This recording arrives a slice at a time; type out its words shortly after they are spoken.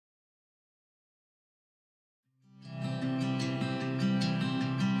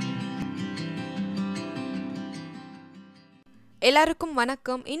எல்லாருக்கும்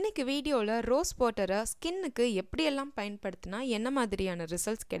வணக்கம். இன்னைக்கு வீடியோவில் ரோஸ் வாட்டரை ஸ்கின்னுக்கு எப்படியெல்லாம் பயன்படுத்தினா என்ன மாதிரியான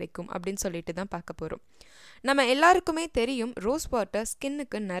ரிசல்ட்ஸ் கிடைக்கும் அப்படின்னு சொல்லிட்டு தான் பார்க்க போகிறோம். நம்ம எல்லாருக்குமே தெரியும் ரோஸ் வாட்டர்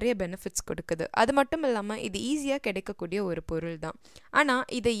ஸ்கின்னுக்கு நிறைய பெனிஃபிட்ஸ் கொடுக்குது. அது மட்டும் இல்லாமல் இது ஈஸியாக கிடைக்கக்கூடிய ஒரு பொருள் தான். ஆனால்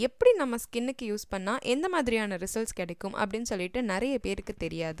இதை எப்படி நம்ம ஸ்கின்னுக்கு யூஸ் பண்ணால் எந்த மாதிரியான ரிசல்ட்ஸ் கிடைக்கும் அப்படின்னு சொல்லிட்டு நிறைய பேருக்கு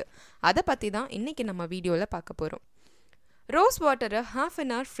தெரியாது. அதை பற்றி தான் இன்றைக்கி நம்ம வீடியோவில் பார்க்க போகிறோம். ரோஸ் வாட்டரை ½ an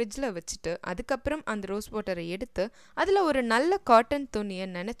hour ஃப்ரிட்ஜில் வச்சுட்டு அதுக்கப்புறம் அந்த ரோஸ் வாட்டரை எடுத்து அதில் ஒரு நல்ல காட்டன் துணியை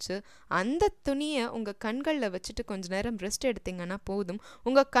நினச்சி அந்த துணியை உங்கள் கண்களில் வச்சுட்டு கொஞ்சம் நேரம் ரெஸ்ட் எடுத்தீங்கன்னா போதும்.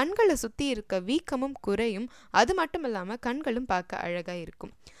 உங்கள் கண்களை சுற்றி இருக்க வீக்கமும் குறையும். அது மட்டும் இல்லாமல் கண்களும் பார்க்க அழகாக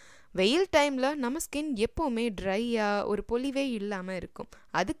இருக்கும். வெயில் டைமில் நம்ம ஸ்கின் எப்போவுமே ட்ரையாக ஒரு பொலிவே இல்லாமல் இருக்கும்.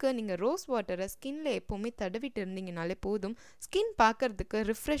 அதுக்கு நீங்கள் ரோஸ் வாட்டரை ஸ்கின்ல எப்போவுமே தடவிட்டு இருந்தீங்கனாலே போதும். ஸ்கின் பார்க்கறதுக்கு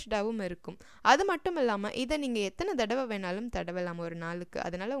ரிஃப்ரெஷ்டாகவும் இருக்கும். அது மட்டும் இல்லாமல் இதை நீங்கள் எத்தனை தடவை வேணாலும் தடவலாம் ஒரு நாளுக்கு.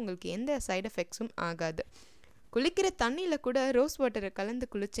 அதனால் உங்களுக்கு எந்த சைடு எஃபெக்ட்ஸும் ஆகாது. குளிக்கிற தண்ணியில் கூட ரோஸ் வாட்டரை கலந்து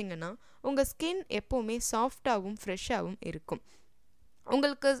குளிச்சிங்கன்னா உங்கள் ஸ்கின் எப்போவுமே சாஃப்டாகவும் ஃப்ரெஷ்ஷாகவும் இருக்கும்.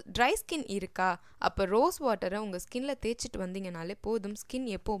 உங்களுக்கு ட்ரை ஸ்கின் இருக்கா? அப்போ ரோஸ் வாட்டரை உங்கள் ஸ்கின்ல தேய்ச்சிட்டு வந்தீங்கனாலே போதும். ஸ்கின்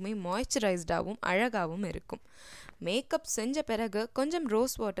எப்போவுமே மாய்ஸ்சரைஸ்டாகவும் அழகாகவும் இருக்கும். மேக்கப் செஞ்ச பிறகு கொஞ்சம்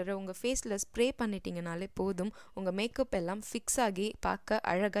ரோஸ் வாட்டரை உங்கள் ஃபேஸில் ஸ்ப்ரே பண்ணிட்டீங்கனாலே போதும். உங்கள் மேக்கப் எல்லாம் ஃபிக்ஸ் ஆகி பார்க்க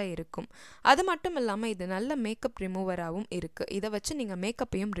அழகாக இருக்கும். அது மட்டும் இல்லாமல் இது நல்ல மேக்கப் ரிமூவராகவும் இருக்குது. இதை வச்சு நீங்கள்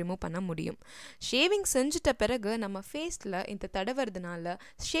மேக்கப்பையும் ரிமூவ் பண்ண முடியும். ஷேவிங் செஞ்சிட்ட பிறகு நம்ம ஃபேஸில் இந்த தடவுறதுனால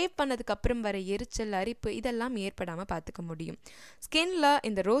ஷேவ் பண்ணதுக்கப்புறம் வர எரிச்சல் அரிப்பு இதெல்லாம் ஏற்படாமல் பார்த்துக்க முடியும். ஸ்கின்ல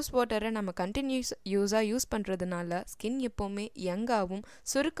இந்த ரோஸ் வாட்டரை நம்ம கண்டினியூஸாக யூஸ் பண்ணுறதுனால ஸ்கின் எப்போவுமே யங்காகவும்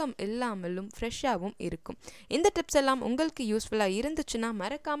சுருக்கம் இல்லாமலும் ஃப்ரெஷ்ஷாகவும் இருக்கும். இந்த டிப்ஸ் எல்லாம் உங்களுக்கு யூஸ்ஃபுல்லாக இருந்துச்சுன்னா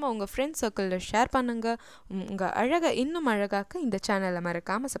மறக்காமல் உங்கள் ஃப்ரெண்ட்ஸ் சர்க்கிளில் ஷேர் பண்ணுங்கள். உங்கள் அழகை இன்னும் அழகாக்க இந்த சேனலை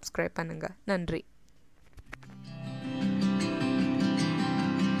மறக்காமல் சப்ஸ்கிரைப் பண்ணுங்கள். நன்றி.